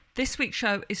This week's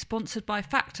show is sponsored by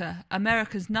Factor,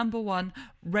 America's #1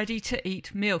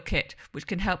 ready-to-eat meal kit, which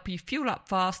can help you fuel up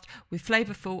fast with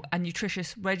flavourful and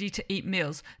nutritious ready-to-eat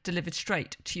meals delivered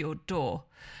straight to your door.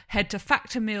 Head to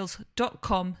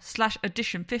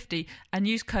factormeals.com/edition50 and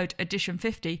use code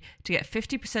edition50 to get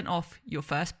 50% off your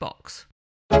first box.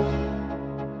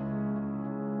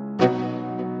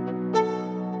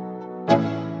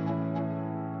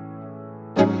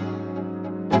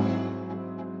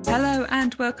 Hello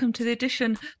and welcome to the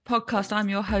Edition podcast. I'm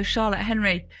your host, Charlotte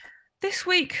Henry. This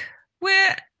week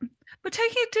we're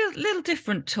taking a little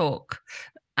different talk,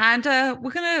 and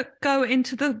we're going to go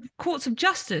into the courts of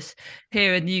justice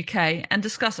here in the UK and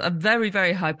discuss a very,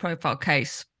 very high-profile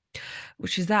case,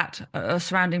 which is that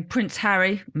surrounding Prince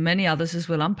Harry, many others as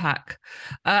we'll unpack,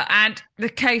 and the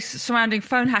case surrounding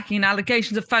phone hacking and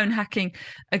allegations of phone hacking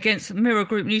against Mirror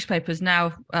Group newspapers,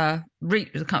 now the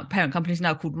parent company is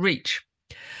now called Reach.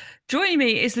 Joining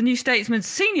me is the New Statesman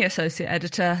senior associate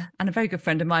editor and a very good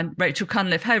friend of mine, Rachel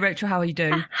Cunliffe. Hey, Rachel, how are you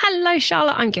doing? Hello,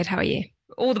 Charlotte. I'm good. How are you?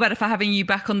 All the better for having you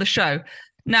back on the show.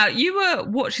 Now, you were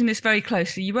watching this very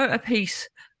closely. You wrote a piece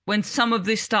when some of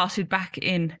this started back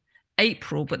in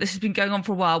April, but this has been going on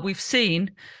for a while. We've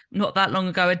seen, not that long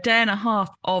ago, a day and a half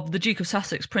of the Duke of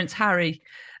Sussex, Prince Harry,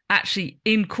 actually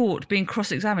in court being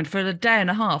cross-examined for a day and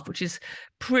a half, which is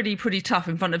pretty tough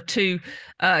in front of two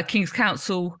King's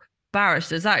Counsel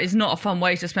barristers. That is not a fun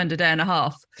way to spend a day and a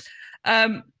half.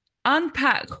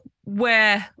 Unpack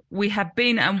where we have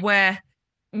been and where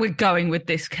we're going with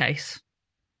this case.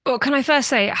 Well, can I first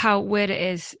say how weird it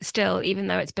is still, even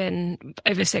though it's been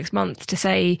over 6 months, to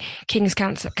say King's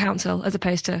Counsel as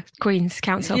opposed to Queen's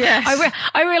Counsel? Yes.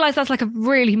 I realise that's like a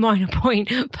really minor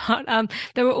point, but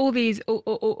there were all these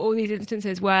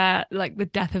instances where, like, the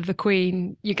death of the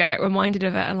Queen, you get reminded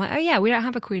of it and like, oh yeah, we don't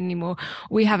have a Queen anymore,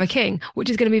 we have a King, which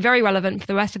is going to be very relevant for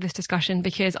the rest of this discussion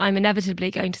because I'm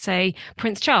inevitably going to say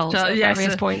Prince Charles at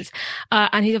various points.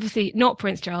 And he's obviously not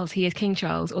Prince Charles, he is King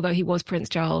Charles, although he was Prince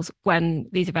Charles when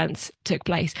these events took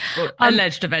place. Well,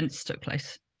 alleged events took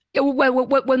place.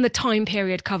 When the time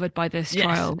period covered by this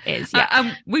trial is.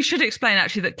 Yeah. We should explain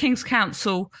actually that King's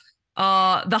Counsel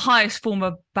are the highest form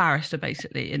of barrister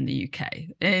basically in the UK,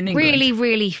 in England. Really,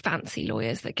 really fancy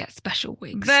lawyers that get special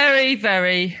wigs. Very,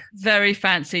 very, very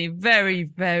fancy, very,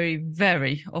 very,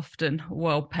 very often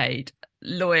well paid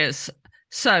lawyers.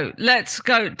 So let's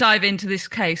go dive into this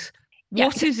case.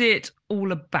 What is it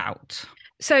all about?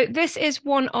 So this is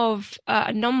one of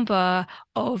a number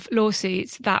of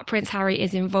lawsuits that Prince Harry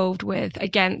is involved with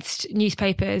against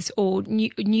newspapers or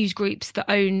news groups that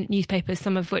own newspapers,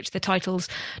 some of which the titles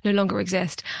no longer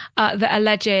exist, that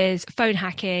alleges phone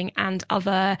hacking and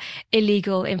other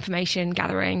illegal information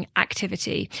gathering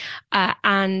activity.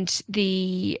 And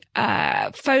the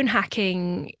phone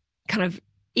hacking kind of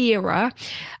era,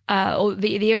 or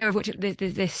the era of which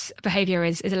this behaviour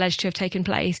is alleged to have taken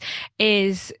place,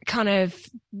 is kind of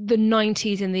the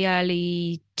 90s and the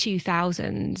early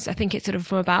 2000s. I think it's sort of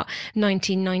from about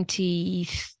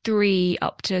 1993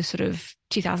 up to sort of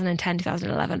 2010,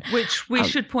 2011. Which we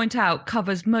should point out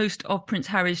covers most of Prince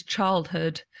Harry's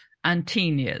childhood and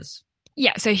teen years.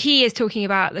 Yeah, so he is talking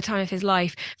about the time of his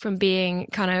life from being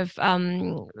kind of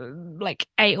like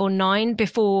 8 or 9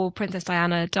 before Princess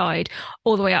Diana died,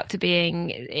 all the way up to being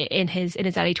in his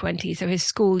early 20s. So his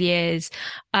school years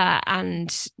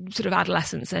and sort of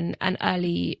adolescence and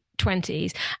early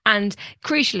 20s. And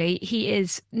crucially, he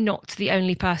is not the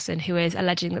only person who is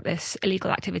alleging that this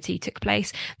illegal activity took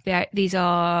place. These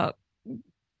are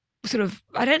sort of,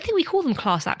 I don't think we call them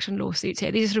class action lawsuits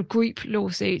here. These are sort of group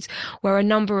lawsuits where a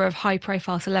number of high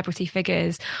profile celebrity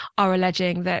figures are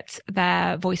alleging that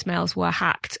their voicemails were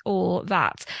hacked or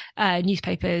that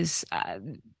newspapers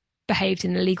behaved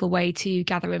in a legal way to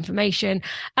gather information.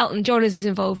 Elton John is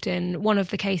involved in one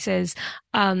of the cases.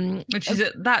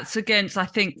 That's against, I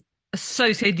think,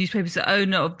 Associated Newspapers, the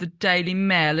owner of the Daily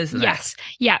Mail, isn't it? Yes,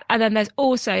 yeah. And then there's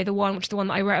also the one that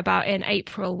I wrote about in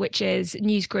April, which is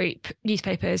News Group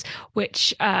Newspapers,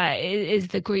 which is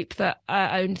the group that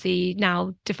owned the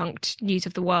now defunct News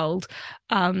of the World,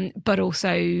 but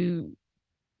also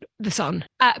the Sun.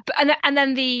 And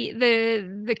then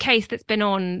the case that's been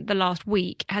on the last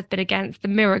week has been against the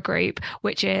Mirror Group,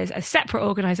 which is a separate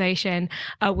organisation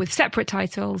with separate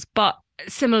titles, but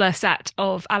similar set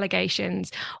of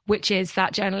allegations, which is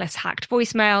that journalists hacked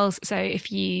voicemails. So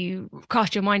if you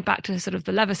cast your mind back to sort of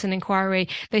the Leveson inquiry,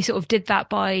 they sort of did that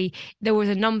by, there was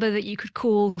a number that you could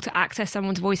call to access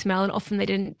someone's voicemail, and often they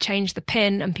didn't change the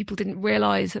PIN, and people didn't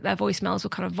realize that their voicemails were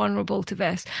kind of vulnerable to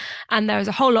this. And there was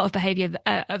a whole lot of behavior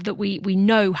that we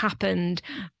know happened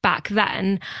back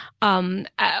then,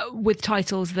 with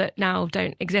titles that now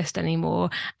don't exist anymore.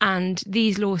 And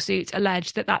these lawsuits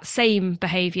allege that that same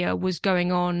behavior was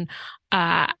going on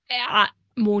at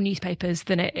more newspapers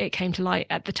than it came to light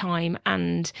at the time.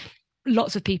 And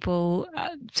lots of people,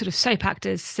 sort of soap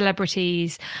actors,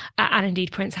 celebrities, and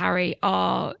indeed Prince Harry,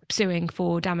 are suing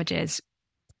for damages.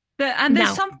 And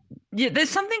there's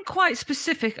something quite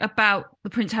specific about the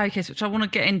Prince Harry case, which I want to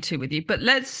get into with you. But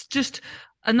let's just,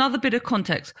 another bit of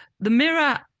context. The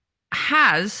Mirror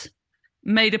has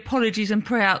made apologies and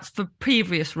prayouts for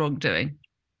previous wrongdoing.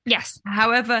 Yes.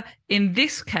 However, in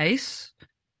this case,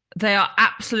 they are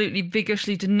absolutely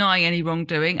vigorously denying any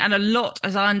wrongdoing. And a lot,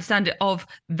 as I understand it, of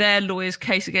their lawyer's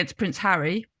case against Prince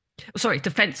Harry,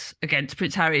 defense against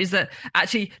Prince Harry, is that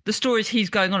actually the stories he's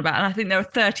going on about, and I think there are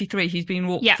 33 he's been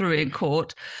walked through in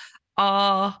court,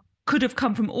 could have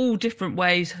come from all different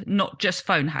ways, not just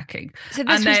phone hacking. So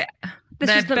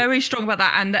they're very strong about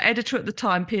that. And the editor at the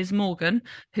time, Piers Morgan,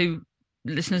 who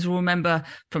listeners will remember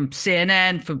from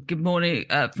CNN, from Good Morning,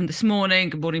 from This Morning,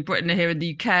 Good Morning Britain here in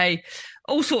the UK,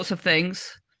 all sorts of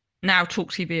things, now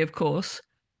Talk TV, of course,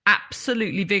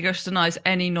 absolutely vigorously denies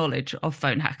any knowledge of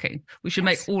phone hacking. We should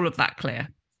make all of that clear.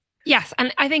 Yes,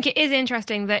 and I think it is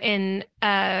interesting that in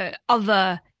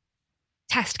other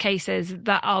test cases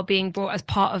that are being brought as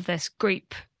part of this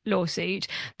group lawsuit,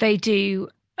 they do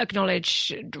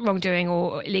acknowledge wrongdoing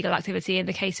or illegal activity. In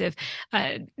the case of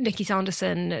Nikki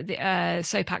Sanderson, the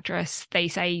soap actress, they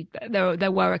say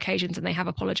there were occasions and they have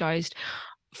apologised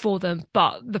for them.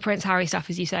 But the Prince Harry stuff,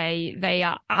 as you say, they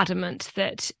are adamant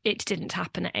that it didn't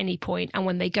happen at any point. And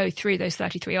when they go through those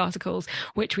 33 articles,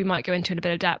 which we might go into in a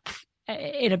bit of depth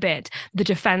in a bit, the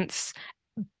defence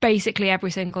basically every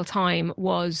single time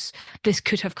was this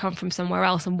could have come from somewhere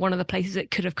else, and one of the places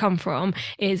it could have come from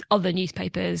is other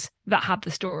newspapers that had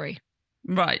the story.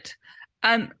 Right.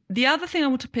 The other thing I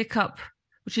want to pick up,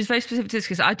 which is very specific to this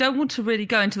case, I don't want to really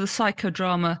go into the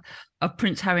psychodrama of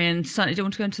Prince Harry, and certainly don't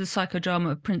want to go into the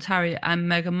psychodrama of Prince Harry and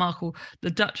Meghan Markle,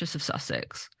 the Duchess of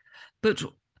Sussex. But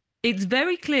it's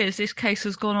very clear as this case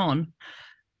has gone on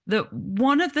that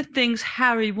one of the things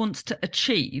Harry wants to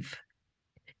achieve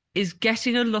is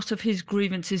getting a lot of his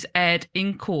grievances aired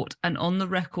in court and on the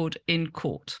record in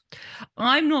court.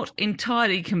 I'm not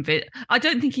entirely convinced. I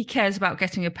don't think he cares about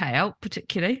getting a payout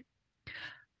particularly.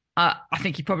 I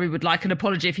think he probably would like an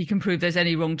apology if he can prove there's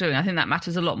any wrongdoing. I think that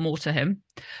matters a lot more to him.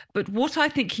 But what I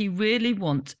think he really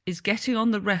wants is getting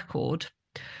on the record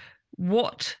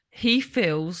what he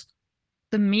feels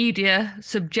the media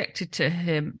subjected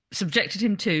him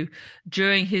to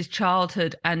during his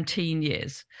childhood and teen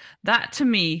years. That, to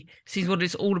me, seems what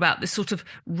it's all about, this sort of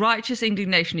righteous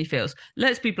indignation he feels.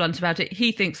 Let's be blunt about it.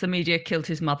 He thinks the media killed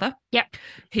his mother. Yep.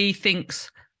 He thinks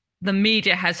the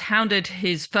media has hounded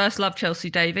his first love, Chelsea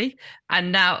Davy,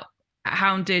 and now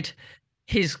hounded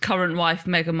his current wife,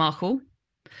 Meghan Markle.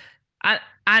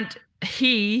 And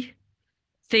he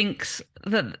thinks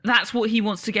that that's what he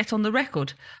wants to get on the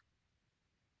record.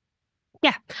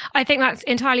 Yeah, I think that's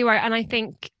entirely right. And I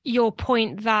think your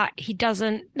point that he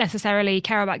doesn't necessarily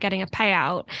care about getting a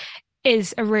payout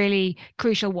is a really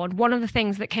crucial one. One of the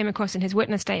things that came across in his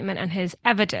witness statement and his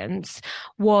evidence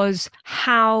was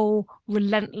how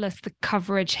relentless the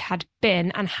coverage had been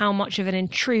and how much of an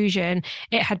intrusion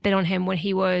it had been on him when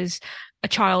he was a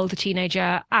child, a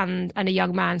teenager, and a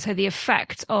young man. So the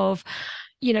effect of,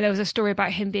 you know, there was a story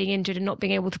about him being injured and not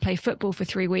being able to play football for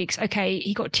 3 weeks. Okay,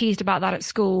 he got teased about that at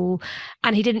school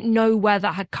and he didn't know where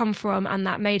that had come from, and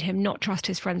that made him not trust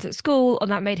his friends at school,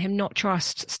 and that made him not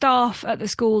trust staff at the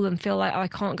school and feel like, oh, I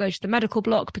can't go to the medical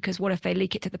block because what if they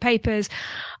leak it to the papers?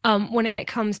 When it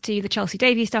comes to the Chelsea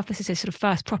Davy stuff, this is his sort of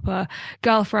first proper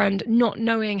girlfriend, not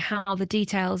knowing how the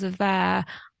details of their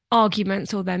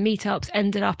arguments or their meetups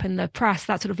ended up in the press.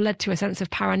 That sort of led to a sense of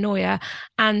paranoia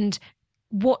and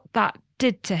what that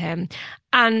did to him.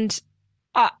 And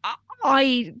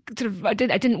I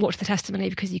didn't watch the testimony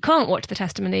because you can't watch the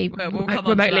testimony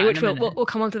remotely, which we'll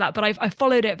come on to that. But I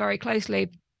followed it very closely.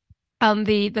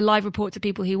 The live reports of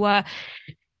people who were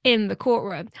in the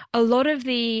courtroom. A lot of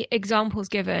the examples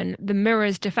given, the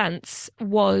Mirror's defense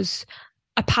was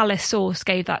a palace source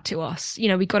gave that to us. You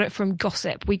know, we got it from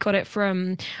gossip. We could have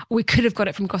got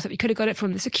it from gossip. We could have got it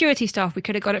from the security staff. We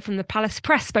could have got it from the palace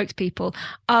press spokespeople.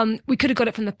 We could have got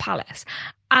it from the palace.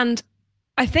 And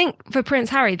I think for Prince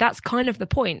Harry, that's kind of the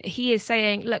point. He is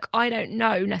saying, look, I don't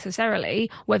know necessarily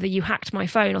whether you hacked my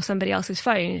phone or somebody else's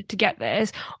phone to get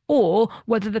this, or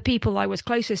whether the people I was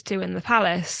closest to in the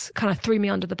palace kind of threw me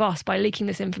under the bus by leaking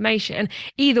this information.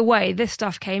 Either way, this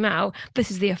stuff came out.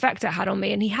 This is the effect it had on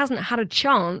me. And he hasn't had a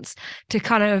chance to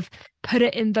kind of put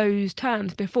it in those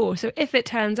terms before. So if it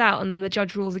turns out and the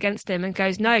judge rules against him and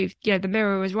goes, no, the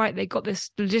Mirror was right, they got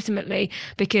this legitimately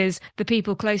because the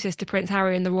people closest to Prince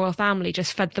Harry and the royal family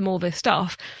just fed them all this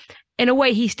stuff, in a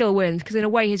way he still wins, because in a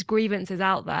way his grievance is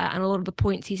out there, and a lot of the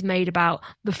points he's made about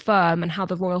the firm and how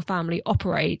the royal family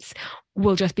operates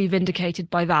will just be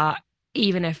vindicated by that,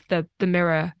 even if the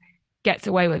Mirror gets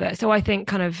away with it. So I think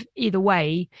kind of either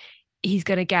way he's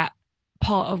going to get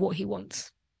part of what he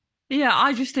wants. Yeah,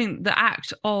 I just think the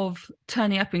act of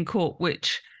turning up in court,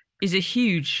 which is a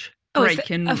huge break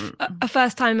in... A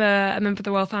first time a member of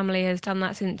the royal family has done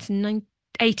that since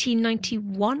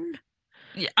 1891?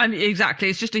 Yeah, I mean, exactly.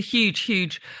 It's just a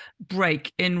huge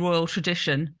break in royal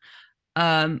tradition,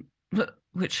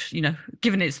 which,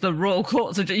 given it's the royal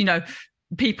courts,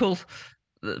 people,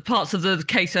 parts of the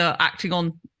case are acting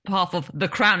on behalf of the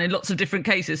crown in lots of different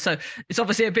cases, so it's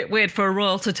obviously a bit weird for a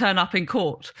royal to turn up in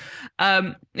court.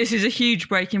 This is a huge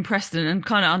break in precedent, and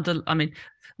kind of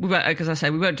we won't, as I say,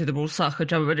 we won't do the royal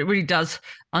sarcasm, but it really does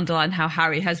underline how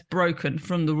Harry has broken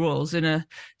from the royals in a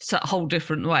whole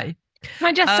different way. Can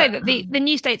I just say that the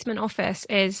New Statesman office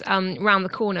is round the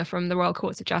corner from the Royal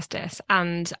Courts of Justice,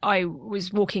 and I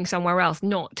was walking somewhere else,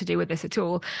 not to do with this at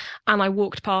all, and I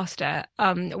walked past it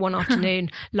one afternoon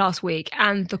last week,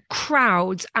 and the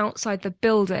crowds outside the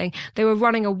building, they were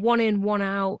running a one-in,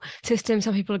 one-out system.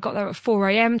 Some people had got there at 4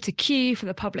 a.m. to queue for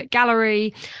the public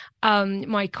gallery.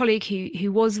 My colleague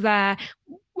who was there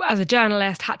as a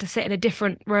journalist had to sit in a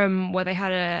different room where they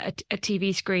had a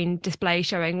TV screen display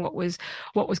showing what was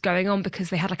going on,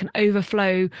 because they had like an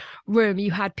overflow room.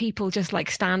 You had people just like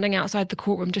standing outside the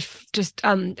courtroom, just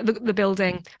the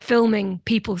building, filming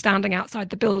people standing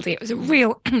outside the building. It was a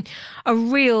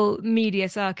real media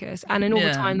circus. And in all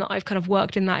the time that I've kind of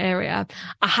worked in that area,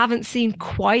 I haven't seen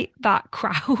quite that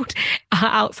crowd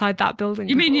outside that building.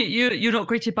 You before. Mean you're not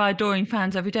greeted by adoring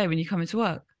fans every day when you come into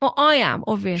work? Well, I am,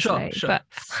 obviously. Sure. But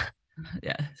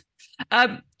yeah.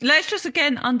 Let's just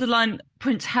again underline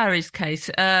Prince Harry's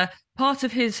case. Part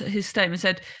of his statement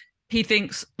said he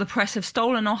thinks the press have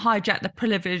stolen or hijacked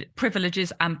the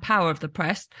privileges and power of the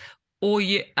press,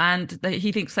 and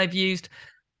he thinks they've used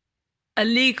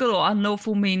illegal or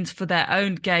unlawful means for their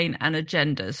own gain and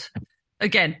agendas.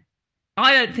 Again,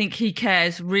 I don't think he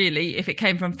cares really if it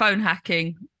came from phone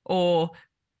hacking or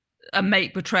a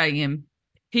mate betraying him.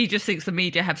 He just thinks the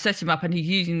media have set him up, and he's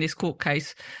using this court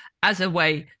case as a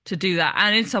way to do that,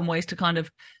 and in some ways to kind of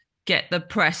get the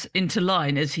press into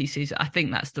line as he sees it. I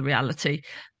think that's the reality.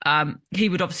 He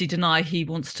would obviously deny he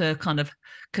wants to kind of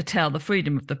curtail the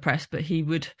freedom of the press, but he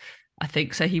would, I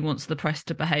think, say he wants the press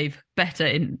to behave better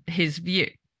in his view.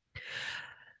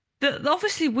 The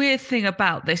obviously weird thing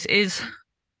about this is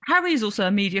Harry is also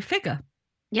a media figure.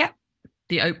 Yep.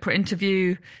 The Oprah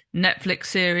interview, Netflix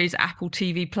series, Apple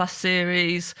TV Plus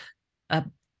series, a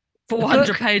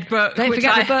 400-page book. Don't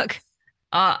forget the book.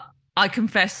 I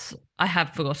confess I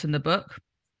have forgotten the book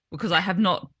because I have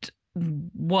not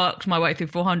worked my way through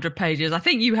 400 pages. I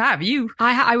think you have.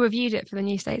 I reviewed it for the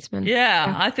New Statesman.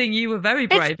 Yeah, I think you were very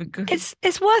brave.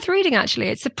 It's worth reading, actually.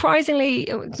 It's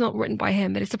not written by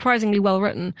him, but it's surprisingly well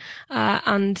written.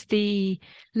 And the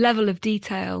level of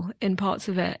detail in parts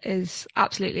of it is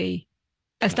absolutely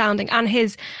astounding. And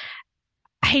his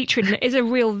hatred is a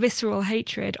real visceral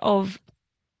hatred of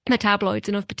the tabloids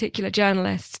and of particular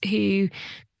journalists who,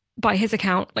 by his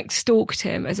account, like stalked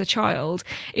him as a child,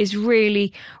 is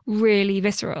really, really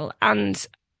visceral. And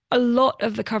a lot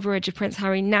of the coverage of Prince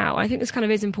Harry now, I think this kind of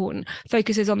is important,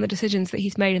 focuses on the decisions that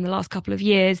he's made in the last couple of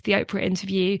years, the Oprah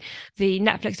interview, the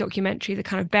Netflix documentary, the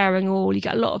kind of bearing all. You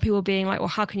get a lot of people being like, well,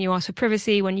 how can you ask for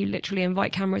privacy when you literally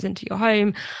invite cameras into your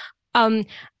home?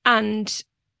 And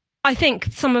I think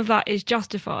some of that is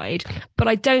justified, but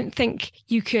I don't think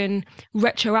you can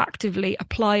retroactively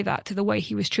apply that to the way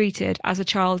he was treated as a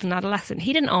child and adolescent.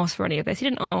 He didn't ask for any of this. He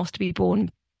didn't ask to be born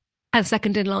as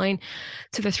second in line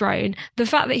to the throne. The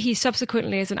fact that he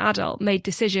subsequently, as an adult, made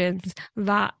decisions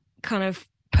that kind of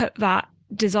put that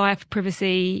desire for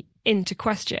privacy into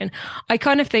question, I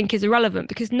kind of think is irrelevant,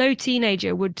 because no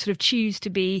teenager would sort of choose to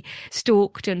be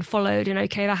stalked and followed, and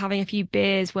okay, they're having a few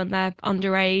beers when they're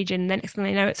underage, and then next thing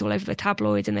they know, it's all over the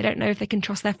tabloids, and they don't know if they can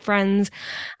trust their friends,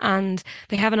 and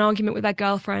they have an argument with their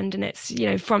girlfriend, and it's,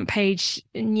 front page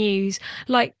news.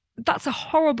 Like, that's a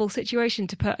horrible situation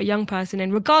to put a young person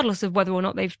in, regardless of whether or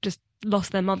not they've just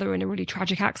lost their mother in a really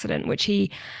tragic accident, which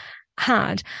he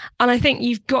had. And I think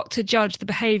you've got to judge the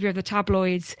behavior of the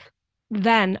tabloids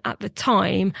then at the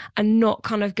time and not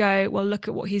kind of go, well, look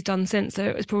at what he's done since, so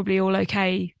it was probably all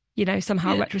okay,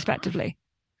 somehow Yeah. retrospectively.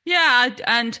 Yeah,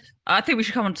 and I think we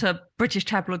should come on to British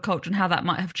tabloid culture and how that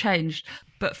might have changed.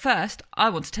 But first, I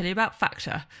want to tell you about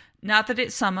Factor. Now that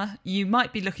it's summer, you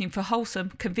might be looking for wholesome,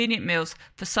 convenient meals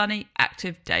for sunny,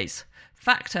 active days.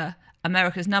 Factor,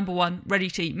 America's #1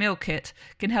 ready-to-eat meal kit,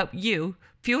 can help you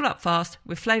fuel up fast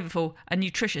with flavourful and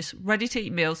nutritious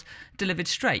ready-to-eat meals delivered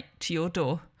straight to your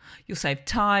door. You'll save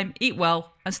time, eat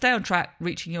well, and stay on track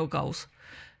reaching your goals.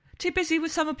 Too busy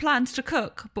with summer plans to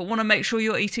cook, but want to make sure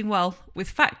you're eating well? With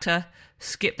Factor,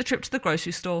 skip the trip to the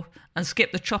grocery store and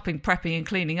skip the chopping, prepping and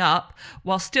cleaning up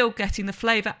while still getting the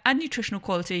flavour and nutritional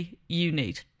quality you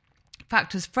need.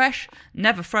 Factor's fresh,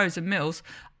 never frozen meals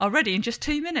are ready in just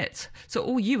 2 minutes, so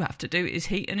all you have to do is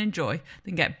heat and enjoy,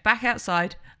 then get back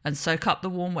outside and soak up the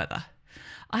warm weather.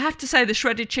 I have to say the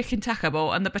shredded chicken taco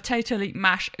bowl and the potato leek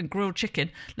mash and grilled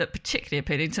chicken look particularly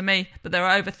appealing to me, but there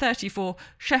are over 34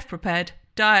 chef-prepared,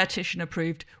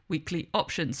 dietitian-approved weekly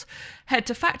options. Head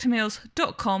to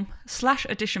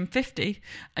factormeals.com/edition50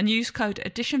 and use code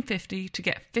edition50 to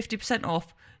get 50%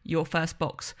 off your first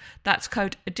box. That's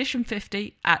code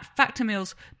edition50 at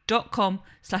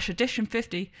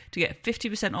factormeals.com/edition50 to get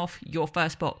 50% off your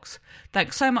first box.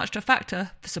 Thanks so much to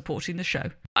Factor for supporting the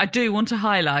show. I do want to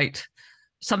highlight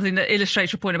something that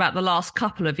illustrates your point about the last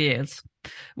couple of years,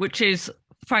 which is,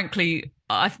 frankly,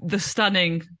 the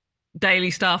stunning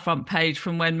Daily Star front page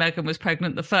from when Meghan was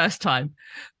pregnant the first time,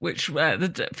 which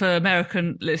for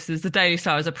American listeners, the Daily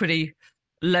Star is a pretty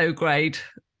low-grade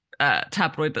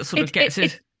tabloid that sort of gets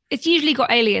it. It's usually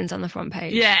got aliens on the front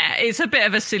page. Yeah, it's a bit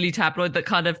of a silly tabloid that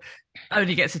kind of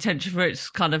only gets attention for its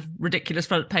kind of ridiculous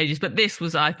front pages. But this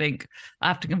was, I think, I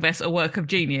have to confess, a work of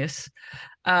genius.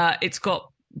 It's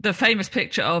got the famous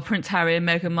picture of Prince Harry and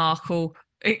Meghan Markle.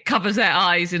 It covers their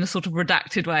eyes in a sort of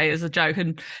redacted way as a joke,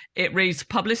 and it reads,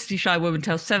 "Publicity shy woman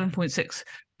tells 7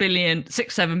 billion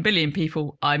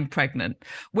people I'm pregnant,"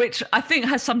 which I think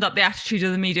has summed up the attitude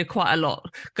of the media quite a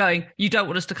lot. Going, you don't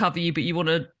want us to cover you, but you want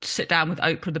to sit down with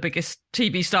Oprah, the biggest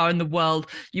TV star in the world.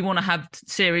 You want to have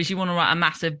series, you want to write a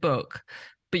massive book,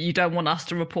 but you don't want us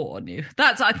to report on you.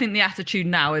 That's, I think, the attitude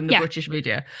now in the British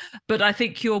media. But I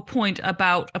think your point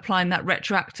about applying that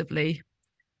retroactively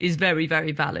is very,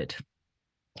 very valid.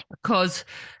 Because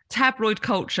tabloid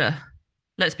culture,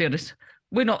 let's be honest,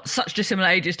 we're not such dissimilar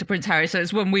ages to Prince Harry, so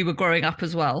it's when we were growing up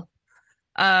as well,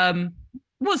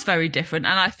 was very different.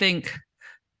 And I think,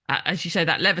 as you say,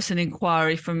 that Leveson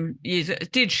inquiry from years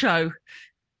did show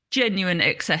genuine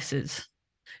excesses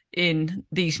in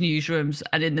these newsrooms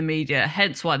and in the media,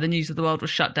 hence why the News of the World was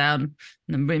shut down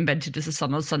and reinvented as the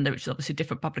Sun on Sunday, which is obviously a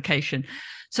different publication.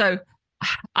 So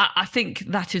I think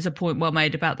that is a point well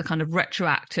made about the kind of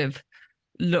retroactive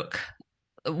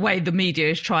way the media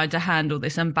is trying to handle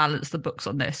this and balance the books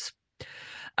on this.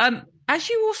 As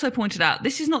you also pointed out,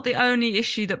 this is not the only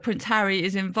issue that Prince Harry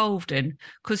is involved in,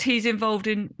 because he's involved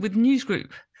with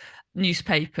newsgroup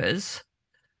newspapers.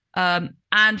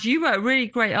 And you wrote a really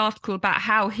great article about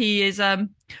how he is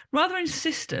rather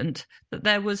insistent that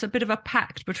there was a bit of a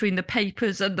pact between the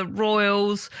papers and the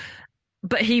royals,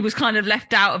 but he was kind of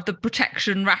left out of the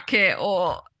protection racket.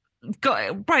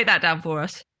 Break that down for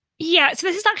us. Yeah, so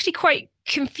this is actually quite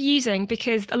confusing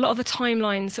because a lot of the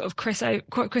timelines sort of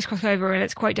crisscross over, and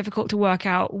it's quite difficult to work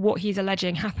out what he's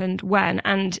alleging happened when,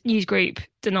 and Newsgroup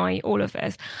deny all of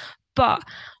this. But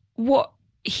what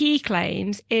he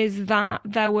claims is that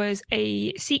there was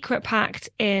a secret pact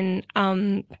in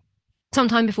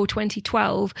sometime before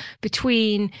 2012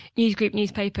 between Newsgroup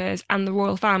newspapers and the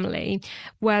royal family,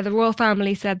 where the royal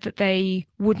family said that they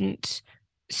wouldn't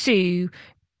sue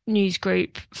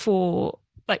Newsgroup for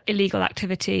illegal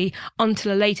activity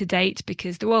until a later date,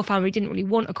 because the royal family didn't really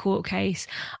want a court case,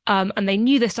 and they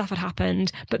knew this stuff had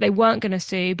happened, but they weren't going to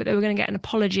sue, but they were going to get an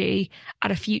apology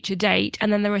at a future date.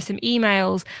 And then there were some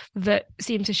emails that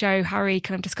seem to show Harry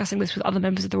kind of discussing this with other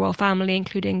members of the royal family,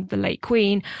 including the late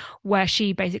Queen, where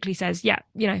she basically says,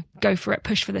 go for it,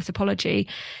 push for this apology.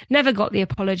 Never got the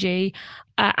apology,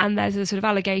 and there's a sort of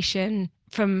allegation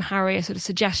from Harry, a sort of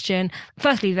suggestion,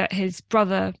 firstly, that his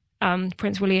brother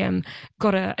Prince William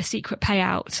got a secret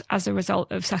payout as a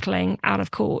result of settling out of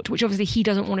court, which obviously he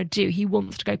doesn't want to do. He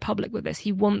wants to go public with this.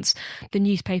 He wants the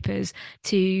newspapers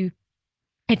to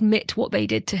admit what they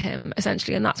did to him,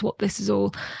 essentially, and that's what this is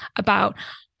all about.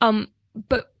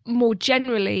 But more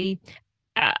generally,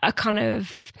 a kind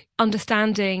of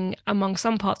understanding among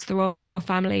some parts of the royal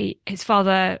family, his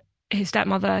father his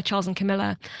stepmother, Charles and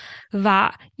Camilla,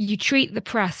 that you treat the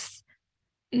press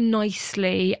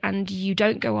nicely and you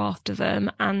don't go after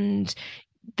them, and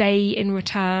they in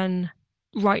return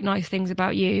write nice things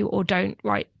about you or don't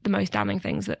write the most damning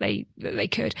things that they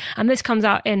could. And this comes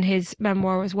out in his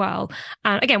memoir as well.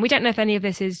 And again, we don't know if any of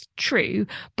this is true,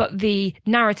 but the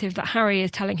narrative that Harry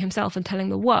is telling himself and telling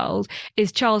the world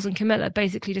is Charles and Camilla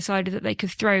basically decided that they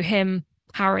could throw him,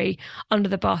 Harry, under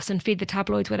the bus and feed the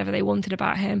tabloids whatever they wanted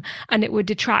about him, and it would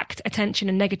detract attention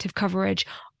and negative coverage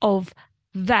of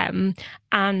them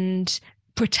and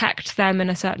protect them in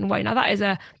a certain way. Now, that is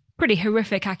a pretty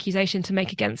horrific accusation to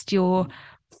make against your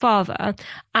father,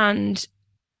 and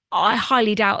I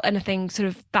highly doubt anything sort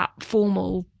of that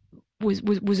formal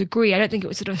was agreed. I don't think it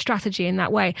was sort of a strategy in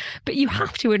that way. But you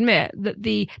have to admit that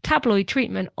the tabloid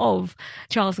treatment of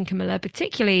Charles and Camilla,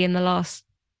 particularly in the last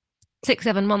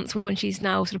 6-7 months when she's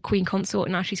now sort of queen consort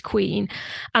and now she's queen,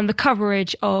 and the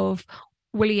coverage of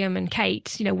William and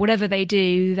Kate, whatever they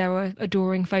do, there are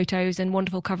adoring photos and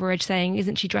wonderful coverage saying,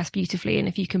 isn't she dressed beautifully? And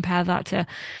if you compare that to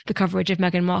the coverage of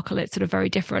Meghan Markle, it's sort of very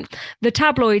different. The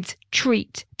tabloids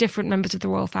treat different members of the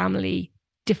royal family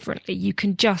differently. You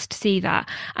can just see that.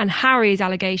 And Harry's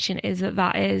allegation is that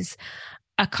that is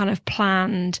a kind of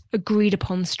planned, agreed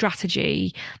upon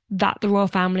strategy that the royal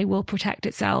family will protect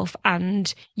itself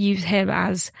and use him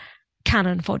as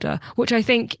cannon fodder, which I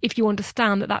think, if you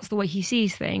understand that that's the way he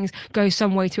sees things, goes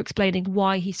some way to explaining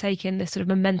why he's taken this sort of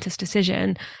momentous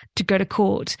decision to go to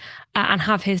court and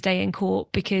have his day in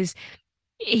court, because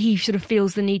he sort of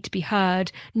feels the need to be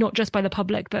heard, not just by the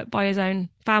public, but by his own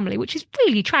family, which is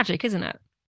really tragic, isn't it?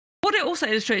 What it also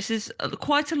illustrates is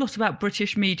quite a lot about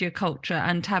British media culture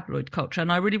and tabloid culture,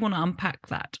 and I really want to unpack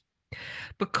that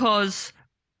because,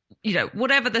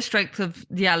 whatever the strength of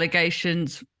the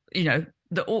allegations,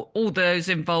 all those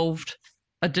involved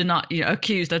are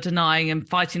accused are denying and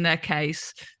fighting their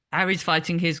case. Harry's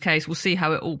fighting his case. We'll see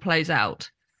how it all plays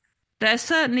out. There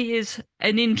certainly is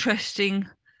an interesting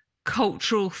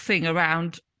cultural thing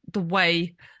around the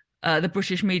way the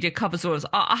British media covers royals.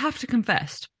 I have to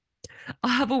confess, I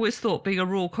have always thought being a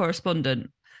royal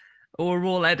correspondent or a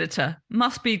royal editor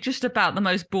must be just about the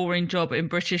most boring job in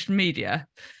British media.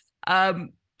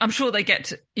 I'm sure they get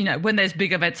to, when there's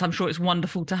big events, I'm sure it's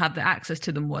wonderful to have the access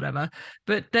to them, whatever.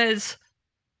 But it's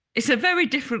a very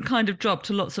different kind of job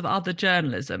to lots of other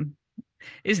journalism,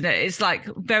 isn't it? It's like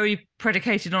very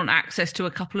predicated on access to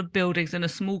a couple of buildings and a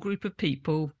small group of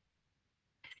people.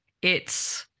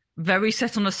 It's very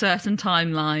set on a certain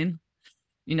timeline,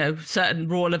 certain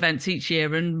royal events each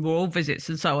year and royal visits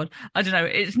and so on. I don't know.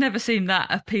 It's never seemed that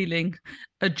appealing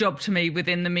a job to me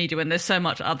within the media when there's so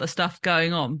much other stuff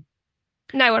going on.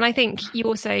 No, and I think you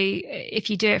also, if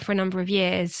you do it for a number of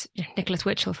years, Nicholas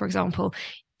Witchell, for example,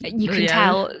 you can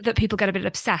tell that people get a bit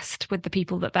obsessed with the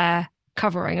people that they're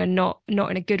covering, and not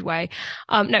in a good way.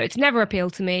 No, it's never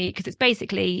appealed to me because it's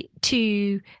basically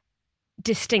two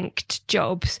distinct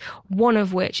jobs, one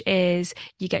of which is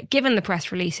you get given the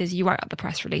press releases, you write up the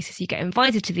press releases, you get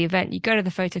invited to the event, you go to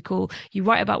the photo call, you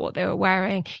write about what they were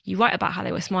wearing, you write about how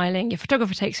they were smiling, your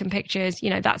photographer takes some pictures,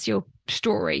 that's your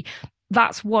story.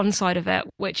 That's one side of it,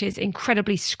 which is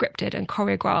incredibly scripted and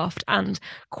choreographed and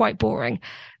quite boring.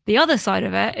 The other side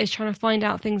of it is trying to find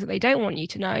out things that they don't want you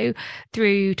to know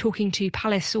through talking to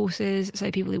palace sources,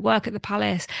 so people who work at the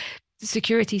palace,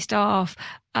 security staff,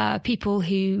 people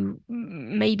who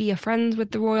maybe are friends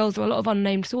with the royals. There are a lot of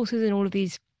unnamed sources in all of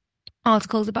these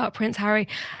articles about Prince Harry,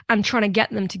 and trying to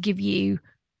get them to give you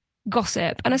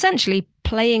gossip and essentially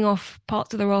playing off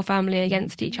parts of the royal family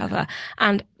against each other.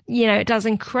 And it does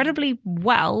incredibly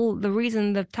well. The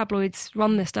reason the tabloids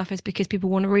run this stuff is because people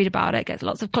want to read about it, gets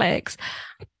lots of clicks.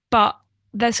 But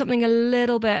there's something a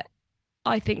little bit,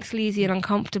 I think, sleazy and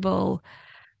uncomfortable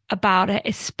about it,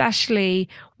 especially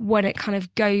when it kind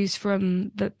of goes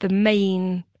from the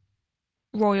main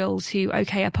royals who,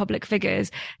 are public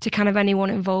figures, to kind of anyone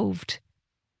involved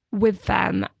with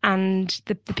them and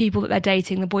the people that they're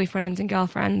dating, the boyfriends and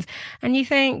girlfriends. And you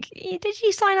think, did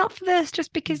you sign up for this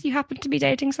just because you happen to be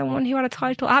dating someone who had a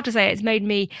title? I have to say, it's made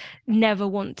me never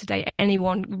want to date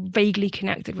anyone vaguely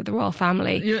connected with the royal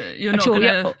family. You're not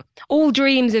gonna... all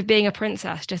dreams of being a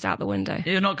princess just out the window.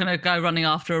 You're not going to go running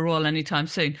after a royal anytime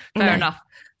soon. Fair enough.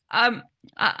 And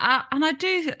I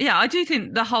do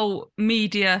think the whole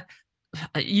media,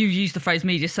 you used the phrase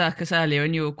media circus earlier,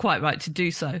 and you were quite right to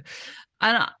do so.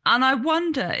 And I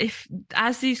wonder if,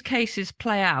 as these cases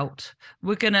play out,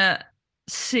 we're going to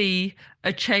see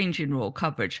a change in royal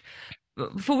coverage.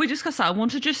 Before we discuss that, I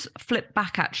want to just flip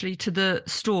back actually to the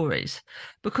stories,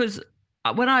 because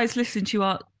when I was listening to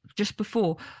you just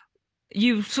before,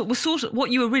 you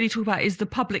what you were really talking about is the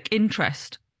public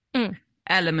interest Mm.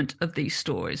 element of these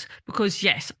stories. Because,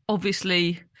 yes,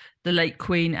 obviously, the late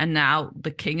Queen and now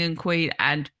the King and Queen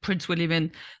and Prince William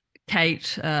and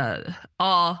Kate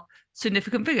are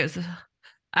significant figures.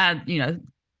 And,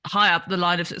 high up the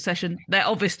line of succession, they're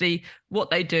obviously,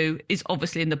 what they do is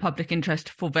obviously in the public interest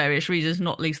for various reasons,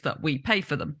 not least that we pay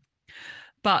for them.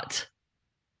 But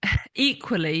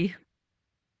equally,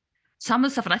 some of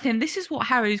the stuff, and I think this is what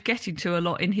Harry's getting to a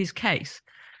lot in his case.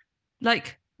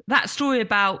 Like that story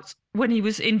about when he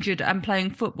was injured and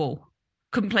playing football,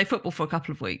 couldn't play football for a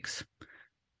couple of weeks.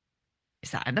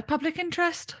 Is that in the public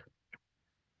interest?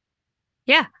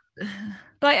 Yeah.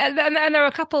 Like, and there are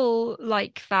a couple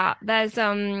like that. There's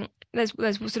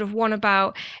sort of one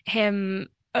about him,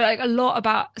 like a lot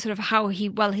about sort of how he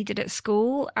did at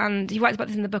school, and he writes about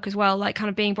this in the book as well, like kind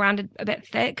of being branded a bit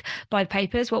thick by the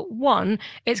papers. Well, one,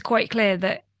 it's quite clear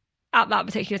that at that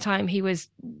particular time he was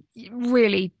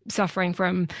really suffering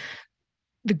from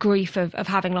the grief of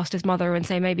having lost his mother, and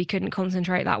say maybe couldn't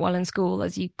concentrate that well in school,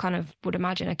 as you kind of would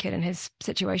imagine a kid in his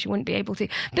situation wouldn't be able to.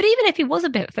 But even if he was a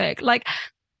bit thick, like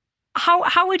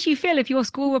how would you feel if your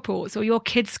school reports or your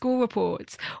kids' school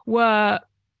reports were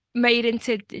made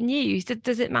into news?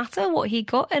 Does it matter what he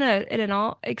got in an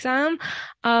art exam?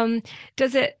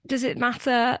 Does it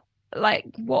matter like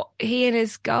what he and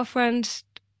his girlfriend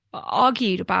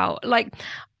argued about? Like,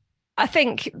 I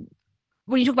think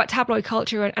when you talk about tabloid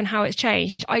culture and how it's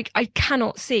changed, I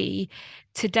cannot see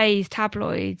today's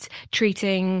tabloids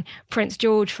treating Prince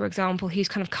George, for example, who's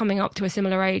kind of coming up to a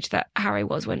similar age that Harry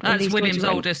was when That's William's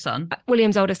oldest son.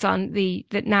 William's oldest son, the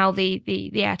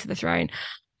heir to the throne.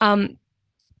 So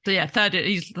yeah, third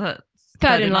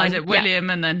in line, it William,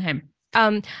 and then him.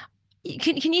 Can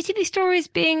you see these stories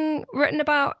being written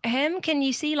about him? Can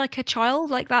you see like a child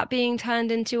like that being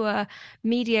turned into a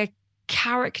media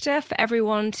character for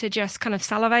everyone to just kind of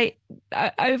salivate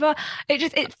over?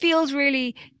 It feels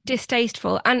really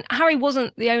distasteful. And Harry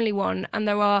wasn't the only one, and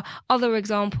there are other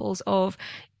examples of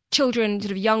children,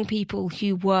 sort of young people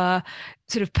who were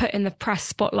sort of put in the press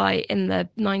spotlight in the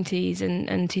 90s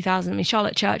and 2000. I mean,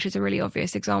 Charlotte Church is a really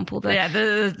obvious example.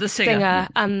 The singer.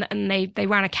 And they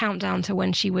ran a countdown to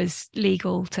when she was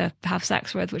legal to have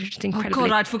sex with, which was just incredibly... Oh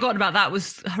God, I'd forgotten about that. It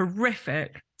was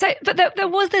horrific. So, but there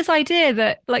was this idea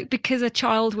that, like, because a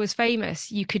child was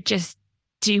famous, you could just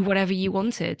do whatever you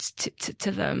wanted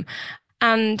to them,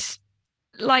 and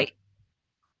like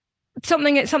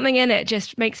something in it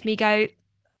just makes me go,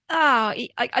 I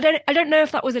don't know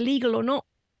if that was illegal or not.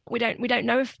 We don't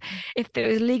know if there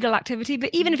was legal activity,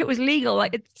 but even if it was legal,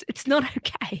 like it's not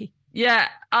okay. Yeah,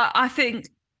 I think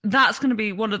that's going to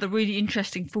be one of the really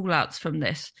interesting fallouts from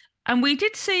this. And we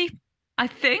did see, I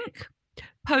think,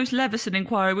 post-Leveson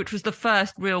inquiry, which was the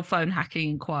first real phone hacking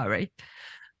inquiry,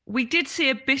 we did see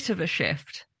a bit of a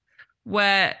shift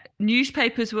where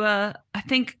newspapers were, I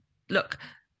think, look,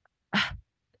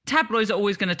 tabloids are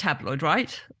always going to tabloid,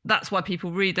 right? That's why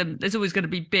people read them. There's always going to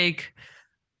be big,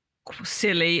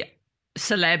 silly,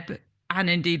 celeb, and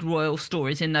indeed royal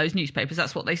stories in those newspapers.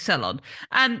 That's what they sell on.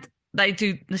 And they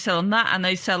sell on that, and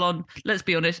they sell on, let's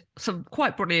be honest, some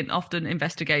quite brilliant, often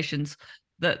investigations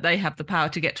that they have the power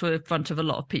to get to in front of a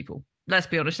lot of people. Let's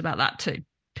be honest about that too.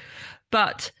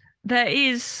 But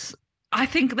I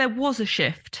think there was a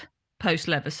shift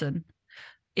post-Leveson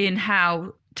in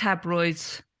how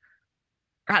tabloids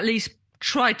at least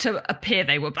tried to appear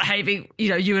they were behaving.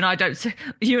 You and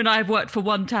I have worked for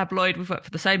one tabloid, we've worked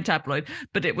for the same tabloid,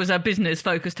 but it was a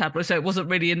business-focused tabloid, so it wasn't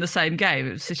really in the same game.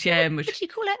 It was Citiam, which... Would you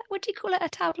call it a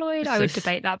tabloid? I would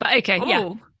debate that, but okay,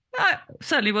 yeah.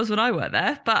 Certainly was when I worked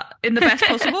there, but in the best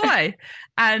possible way.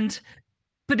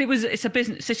 But it's a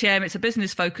business, Citiam, it's a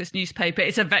business-focused newspaper.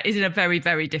 It's in a very,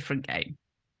 very different game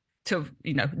to,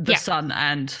 the Sun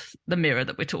and the Mirror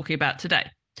that we're talking about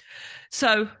today.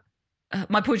 So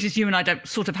my point is, you and I don't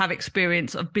sort of have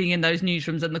experience of being in those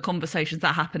newsrooms and the conversations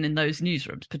that happen in those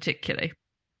newsrooms particularly.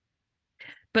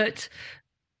 But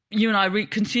you and I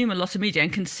consume a lot of media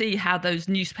and can see how those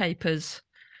newspapers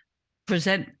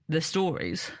present the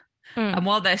stories. And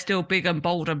while they're still big and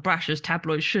bold and brash as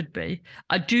tabloids should be,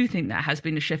 I do think there has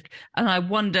been a shift. And I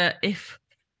wonder if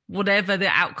whatever the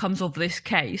outcomes of these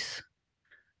cases,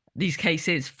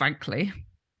 frankly,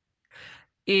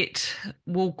 it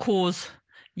will cause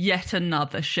yet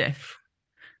another shift.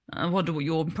 I wonder what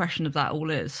your impression of that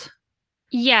all is.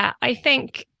 Yeah, I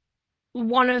think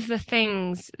one of the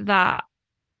things that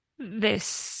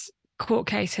this court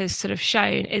case has sort of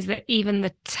shown is that even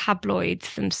the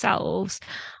tabloids themselves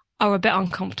are a bit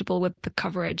uncomfortable with the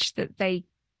coverage that they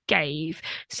gave.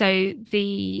 So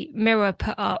the Mirror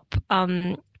put up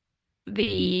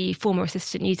the former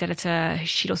assistant news editor,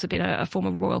 she'd also been a former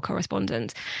royal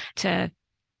correspondent, to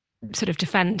sort of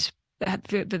defend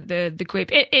the group.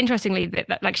 Interestingly,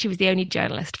 like she was the only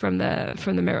journalist from the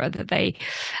Mirror that they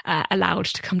allowed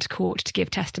to come to court to give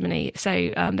testimony.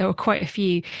 So there were quite a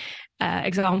few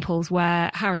examples where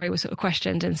Harry was sort of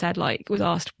questioned and said, like, was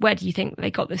asked, where do you think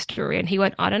they got this story? And he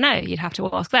went, I don't know, you'd have to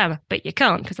ask them, but you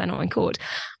can't because they're not in court.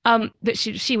 But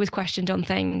she was questioned on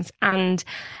things, and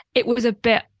it was a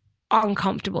bit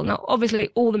uncomfortable. Now, obviously,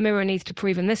 all the Mirror needs to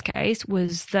prove in this case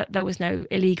was that there was no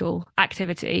illegal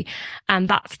activity, and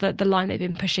that's the line they've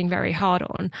been pushing very hard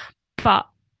on. But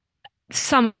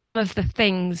some of the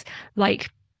things, like,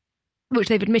 which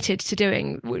they've admitted to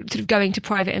doing, sort of going to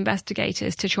private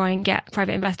investigators to try and get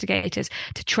private investigators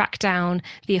to track down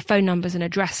the phone numbers and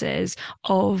addresses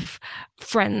of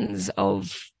friends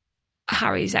of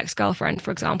Harry's ex-girlfriend,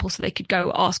 for example, so they could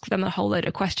go ask them a whole load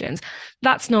of questions.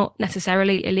 That's not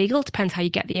necessarily illegal. Depends how you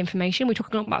get the information. We're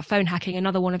talking about phone hacking.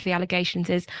 Another one of the allegations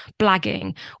is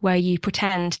blagging, where you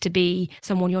pretend to be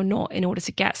someone you're not in order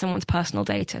to get someone's personal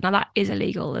data. Now, that is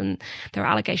illegal, and there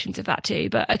are allegations of that too.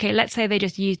 But okay, let's say they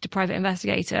just used a private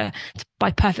investigator by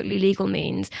perfectly legal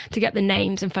means to get the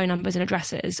names and phone numbers and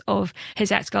addresses of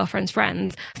his ex-girlfriend's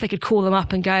friends, so they could call them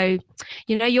up and go,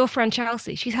 you know, your friend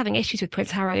Chelsea, she's having issues with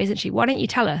Prince Harry, isn't she? Why don't you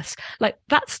tell us? Like,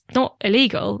 that's not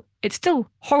illegal. It's still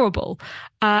horrible.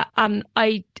 And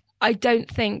I don't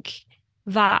think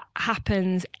that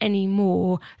happens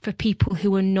anymore for people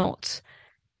who are not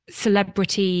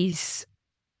celebrities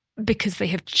because they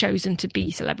have chosen to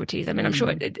be celebrities. I mean, I'm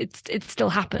sure it still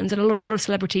happens, and a lot of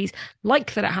celebrities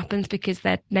like that it happens because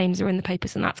their names are in the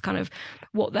papers, and that's kind of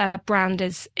what their brand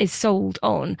is sold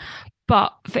on.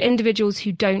 But for individuals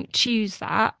who don't choose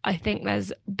that, I think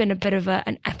there's been a bit of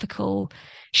an ethical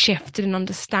shift in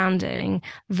understanding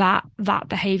that that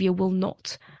behaviour will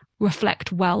not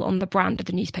reflect well on the brand of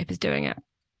the newspapers doing it.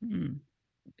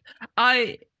 I'm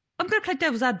going to play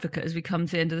devil's advocate as we come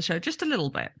to the end of the show, just a little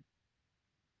bit.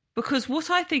 Because what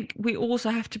I think we also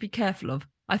have to be careful of,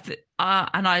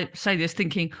 and I say this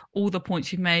thinking all the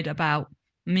points you've made about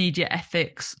media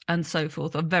ethics and so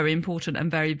forth are very important and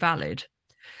very valid,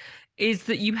 is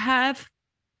that you have,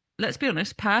 let's be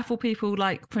honest, powerful people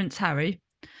like Prince Harry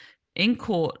in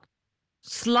court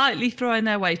slightly throwing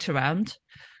their weight around,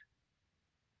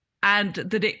 and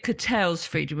that it curtails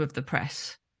freedom of the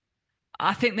press.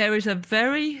 I think there is a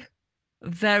very,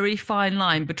 very fine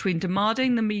line between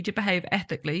demanding the media behave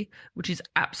ethically, which is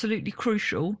absolutely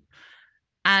crucial,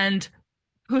 and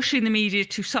pushing the media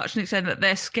to such an extent that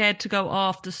they're scared to go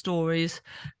after stories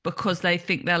because they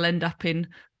think they'll end up in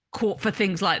court for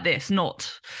things like this.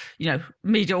 Not, you know,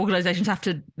 media organizations have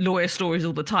to lawyer stories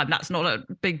all the time. That's not a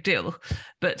big deal.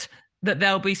 But that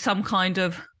there'll be some kind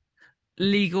of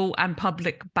legal and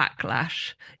public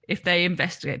backlash if they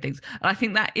investigate things. And I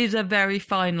think that is a very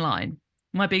fine line.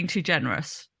 Am I being too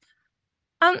generous?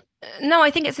 No, I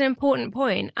think it's an important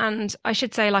point. And I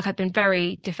should say, like, I've been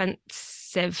very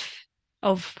defensive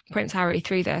of Prince Harry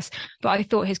through this, but I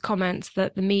thought his comments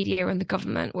that the media and the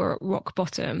government were at rock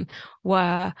bottom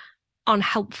were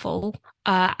unhelpful,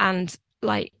 and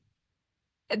like,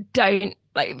 don't,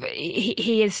 like,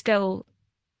 he is still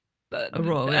A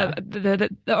royal, yeah.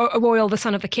 a royal, the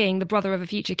son of the king, the brother of a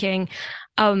future king.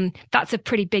 That's a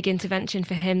pretty big intervention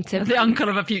for him to the uncle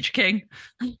of a future king.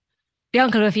 The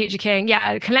uncle of a future king,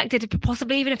 yeah, connected to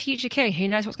possibly even a future king. Who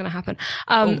knows what's going to happen?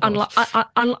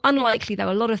 Unlikely,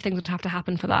 though. A lot of things would have to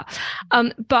happen for that.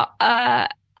 But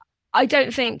I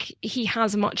don't think he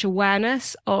has much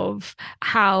awareness of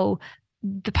how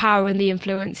the power and the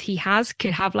influence he has could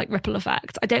have, like, ripple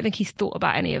effects. I don't think he's thought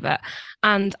about any of it.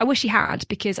 And I wish he had,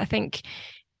 because I think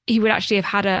he would actually have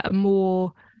had a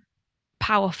more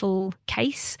powerful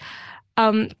case.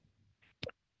 And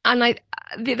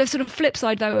the sort of flip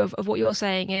side, though, of what you're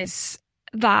saying is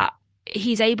that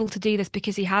he's able to do this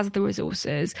because he has the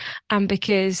resources and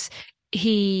because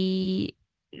he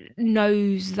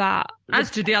knows that, as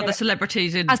do the other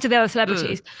celebrities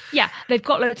yeah, they've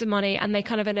got loads of money and they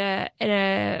kind of in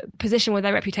a position with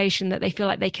their reputation that they feel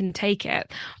like they can take it.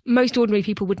 Most ordinary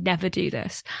people would never do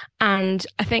this, and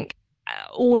I think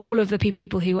all of the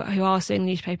people who are suing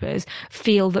newspapers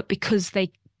feel that because they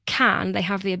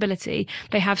have the ability,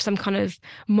 they have some kind of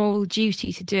moral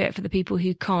duty to do it for the people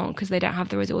who can't, because they don't have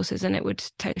the resources, and it would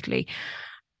totally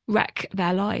wreck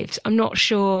their lives. I'm not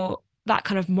sure that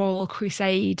kind of moral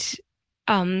crusade,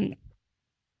 how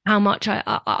much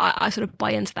I sort of buy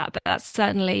into that, but that's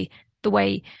certainly the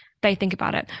way they think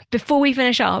about it. Before we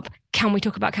finish up, can we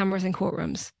talk about cameras in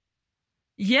courtrooms?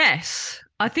 Yes,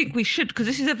 I think we should, because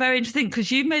this is a very interesting, because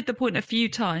you've made the point a few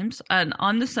times, and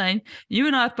I'm the same. You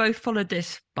and I have both followed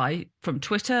this from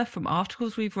Twitter, from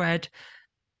articles we've read.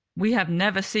 we have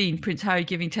never seen Prince Harry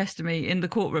giving testimony in the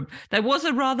courtroom. There was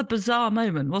a rather bizarre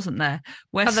moment, wasn't there?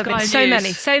 Where There have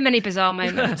been so many bizarre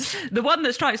moments. The one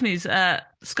that strikes me is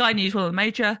Sky News, one of the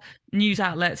major news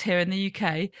outlets here in the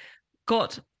UK,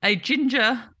 got a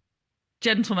ginger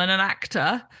gentleman, an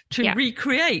actor, to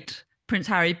recreate Prince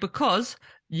Harry because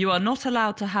you are not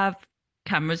allowed to have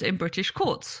cameras in British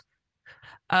courts.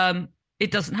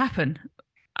 It doesn't happen.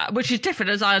 Which is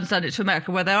different, as I understand it, to America,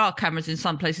 where there are cameras in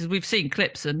some places. We've seen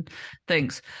clips and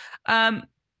things. I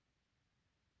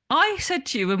said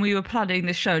to you when we were planning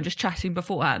this show and just chatting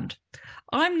beforehand,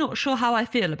 I'm not sure how I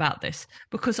feel about this,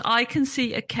 because I can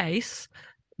see a case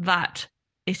that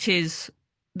it is...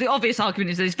 The obvious argument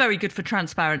is that it's very good for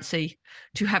transparency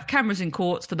to have cameras in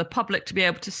courts for the public to be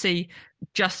able to see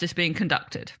justice being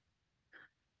conducted.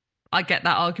 I get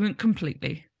that argument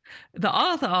completely. The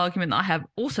other argument that I have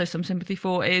also some sympathy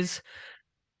for is,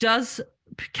 does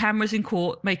cameras in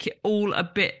court make it all a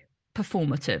bit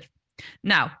performative?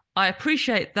 Now, I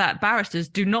appreciate that barristers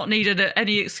do not need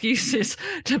any excuses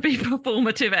to be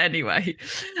performative anyway.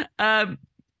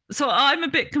 So I'm a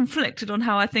bit conflicted on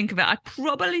how I think of it. I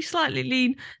probably slightly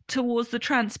lean towards the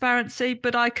transparency,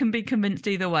 but I can be convinced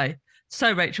either way.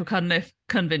 So, Rachel Cunliffe,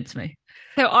 convince me.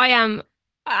 So I am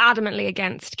adamantly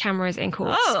against cameras in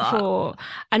courts for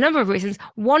a number of reasons,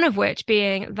 one of which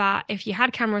being that if you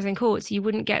had cameras in courts, you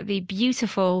wouldn't get the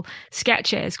beautiful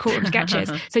sketches, courtroom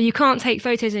sketches. So you can't take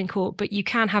photos in court, but you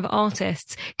can have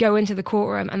artists go into the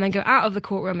courtroom and then go out of the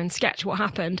courtroom and sketch what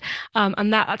happened.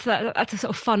 And that's a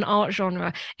sort of fun art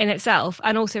genre in itself.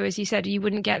 And also, as you said, you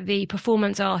wouldn't get the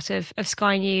performance art of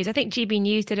Sky News. I think GB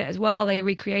News did it as well. They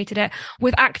recreated it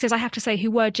with actors, I have to say, who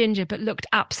were ginger but looked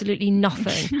absolutely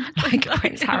nothing like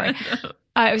Prince Harry.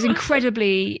 It was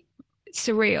incredibly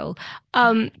surreal.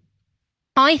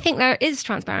 I think there is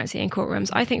transparency in courtrooms.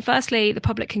 I think, firstly, the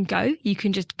public can go. You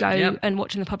can just go and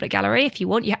watch in the public gallery if you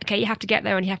want. You have to get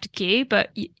there and you have to queue, but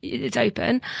it's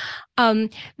open.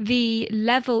 The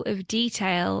level of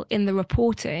detail in the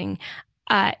reporting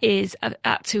is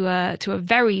to a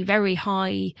very, very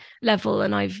high level.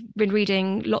 And I've been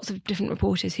reading lots of different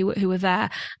reporters who were there,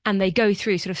 and they go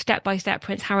through sort of step by step.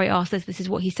 Prince Harry asked this is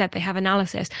what he said. They have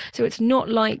analysis. So it's not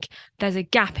like there's a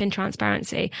gap in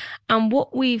transparency. And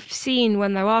what we've seen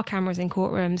when there are cameras in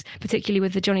courtrooms, particularly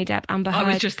with the Johnny Depp Amber Heard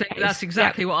I was just thinking, that's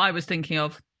exactly what I was thinking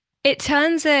of. It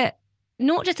turns it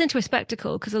not just into a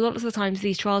spectacle, because a lot of the times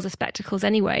these trials are spectacles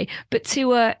anyway, but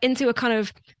into a kind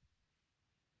of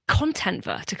content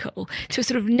vertical, to a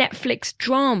sort of Netflix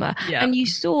drama. And you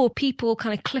saw people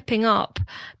kind of clipping up,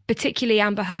 particularly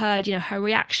Amber Heard, her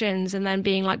reactions, and then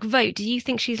being like, vote, do you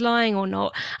think she's lying or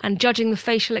not, and judging the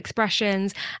facial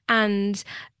expressions. And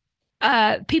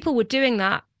people were doing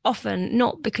that often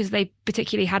not because they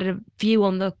particularly had a view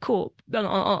on the court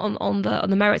on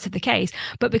the merits of the case,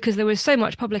 but because there was so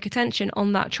much public attention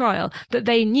on that trial that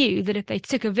they knew that if they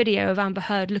took a video of Amber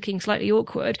Heard looking slightly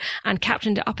awkward and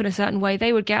captioned it up in a certain way,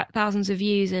 they would get thousands of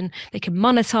views and they could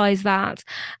monetize that.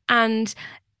 And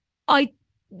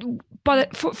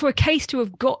for a case to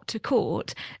have got to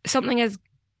court, something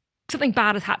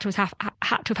bad has had to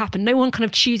have happened. No one kind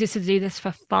of chooses to do this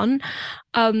for fun.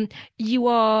 You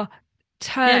are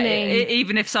turning,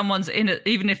 even if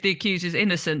even if the accused is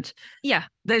innocent,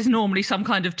 there's normally some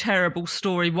kind of terrible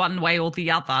story one way or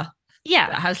the other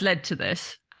that has led to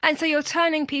this. And so you're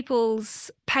turning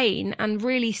people's pain and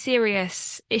really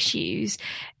serious issues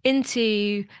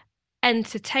into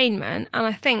entertainment. And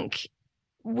I think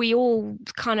we all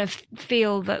kind of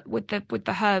feel that with the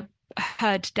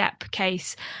Heard Depp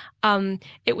case,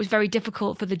 it was very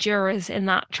difficult for the jurors in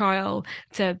that trial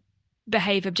to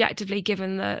behave objectively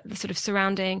given the sort of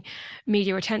surrounding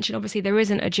media attention. Obviously there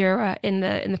isn't a juror in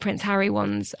the Prince Harry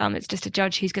ones. It's just a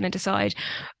judge who's going to decide.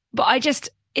 But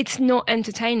it's not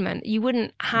entertainment. You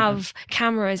wouldn't have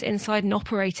cameras inside an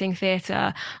operating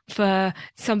theatre for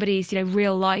somebody's,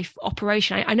 real life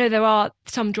operation. I know there are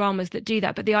some dramas that do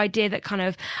that, but the idea that kind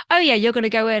of, you're going to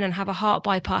go in and have a heart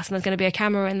bypass and there's going to be a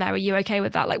camera in there. Are you okay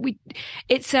with that?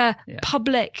 It's a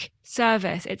public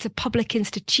service. It's a public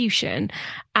institution,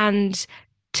 and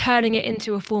turning it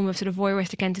into a form of sort of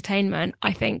voyeuristic entertainment,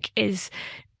 I think, is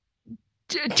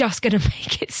just going to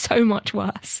make it so much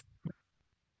worse.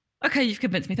 Okay, you've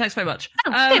convinced me. Thanks very much.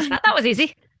 That was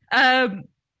easy.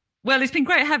 Well, it's been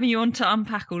great having you on to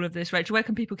unpack all of this, Rachel. Where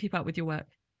can people keep up with your work?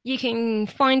 You can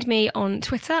find me on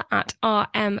Twitter at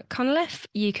 @rmcunliffe.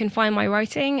 You can find my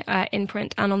writing in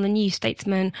print and on the new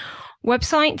Statesman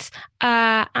website.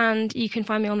 And you can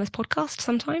find me on this podcast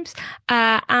sometimes.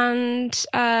 And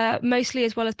mostly,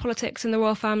 as well as politics and the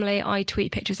royal family, I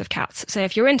tweet pictures of cats. So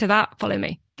if you're into that, follow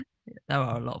me. There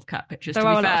are a lot of cat pictures. There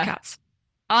are a lot of cats.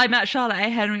 I'm at Charlotte A.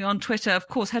 Henry on Twitter. Of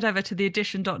course, head over to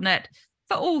theedition.net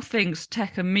for all things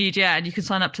tech and media, and you can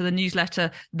sign up to the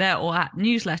newsletter there or at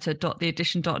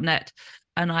newsletter.theedition.net.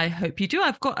 And I hope you do.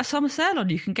 I've got a summer sale on.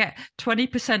 You can get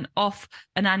 20% off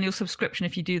an annual subscription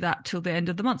if you do that till the end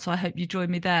of the month. So I hope you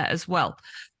join me there as well.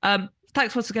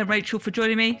 Thanks once again, Rachel, for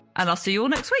joining me, and I'll see you all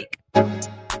next week.